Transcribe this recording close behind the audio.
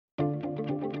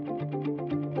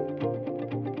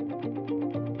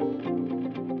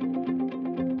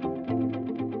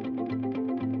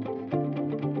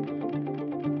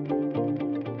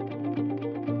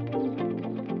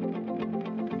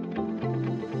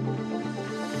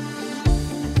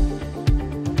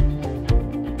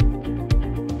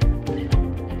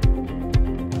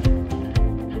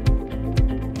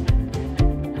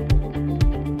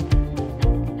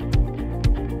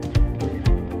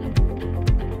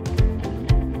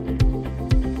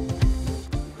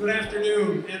Good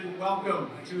afternoon and welcome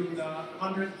to the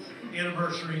 100th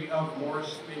anniversary of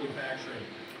Morse Manufacturing.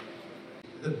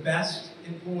 The best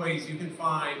employees you can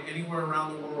find anywhere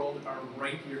around the world are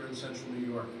right here in Central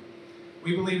New York.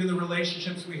 We believe in the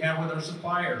relationships we have with our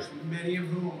suppliers, many of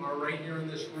whom are right here in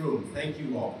this room. Thank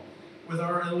you all. With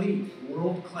our elite,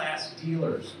 world-class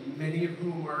dealers, many of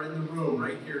whom are in the room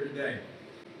right here today.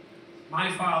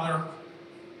 My father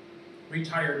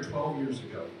retired 12 years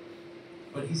ago,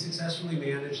 but he successfully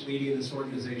managed leading this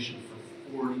organization for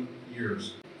 40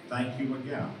 years. Thank you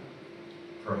again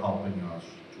for helping us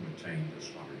to attain this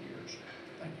 100 years.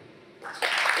 Thank you.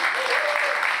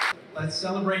 Let's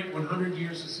celebrate 100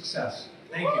 years of success.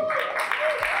 Thank you.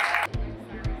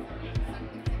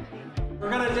 We're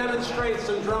going to demonstrate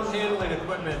some drum handling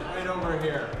equipment right over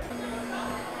here.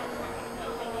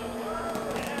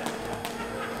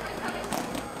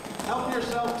 Help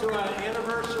yourself to an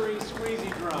anniversary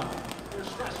squeezy drum. They're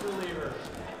stress relievers.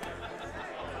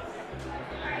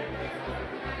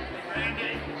 Thank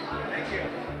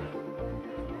you.